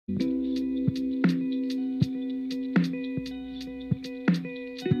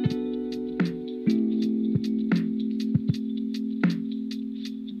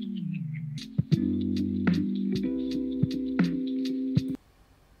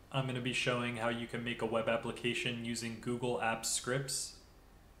I'm going to be showing how you can make a web application using Google Apps Scripts.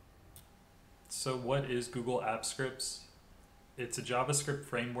 So what is Google Apps Scripts? It's a JavaScript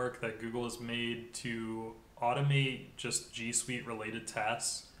framework that Google has made to automate just G Suite related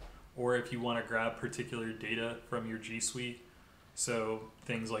tasks, or if you want to grab particular data from your G Suite. So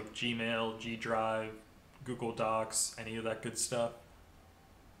things like Gmail, G Drive, Google Docs, any of that good stuff.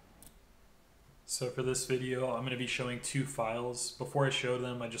 So for this video, I'm going to be showing two files. Before I show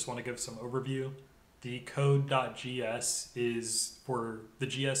them, I just want to give some overview. The code.js is the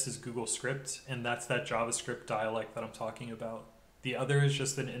GS is Google Script, and that's that JavaScript dialect that I'm talking about. The other is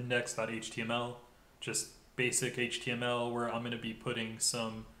just an index.html, just basic HTML where I'm going to be putting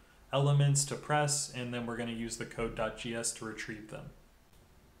some elements to press, and then we're going to use the code.js to retrieve them.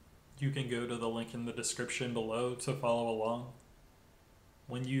 You can go to the link in the description below to follow along.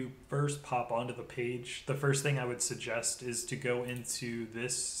 When you first pop onto the page, the first thing I would suggest is to go into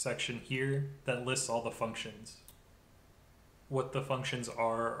this section here that lists all the functions. What the functions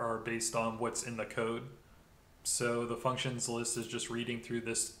are based on what's in the code. So the functions list is just reading through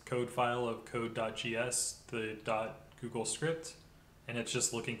this code file of code.js, the .google script, and it's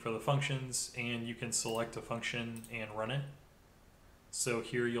just looking for the functions, and you can select a function and run it. So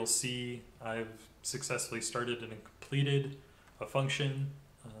here you'll see I've successfully started and completed a function.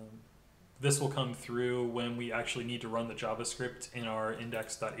 This will come through when we actually need to run the JavaScript in our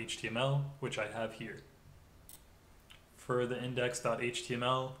index.html, which I have here. For the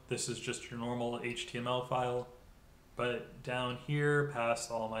index.html, this is just your normal HTML file, but down here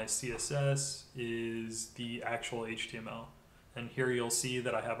past all my CSS is the actual HTML. And here you'll see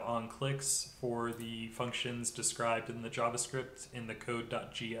that I have onClicks for the functions described in the JavaScript in the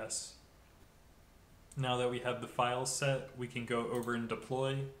code.js. Now that we have the file set, we can go over and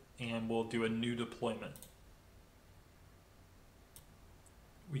deploy, and we'll do a new deployment.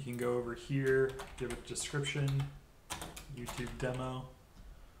 We can go over here, give it a description, YouTube demo,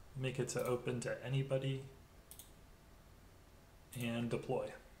 make it to open to anybody, and deploy.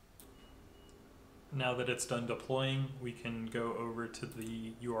 Now that it's done deploying, we can go over to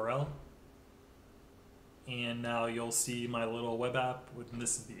the URL, and now you'll see my little web app, and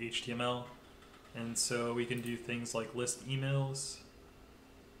this is the HTML. And so we can do things like list emails.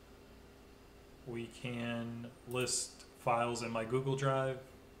 We can list files in my Google Drive.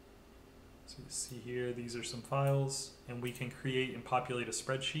 So you see here, these are some files, and we can create and populate a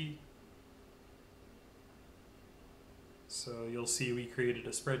spreadsheet. So you'll see we created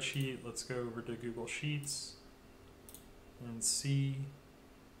a spreadsheet. Let's go over to Google Sheets and see.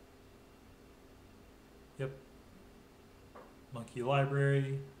 Yep. Monkey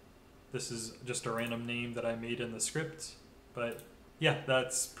Library. This is just a random name that I made in the script, but yeah,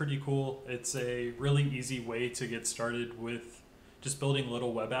 that's pretty cool. It's a really easy way to get started with just building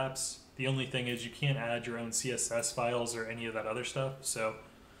little web apps. The only thing is you can't add your own CSS files or any of that other stuff, so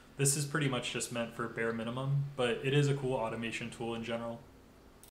this is pretty much just meant for bare minimum, but it is a cool automation tool in general.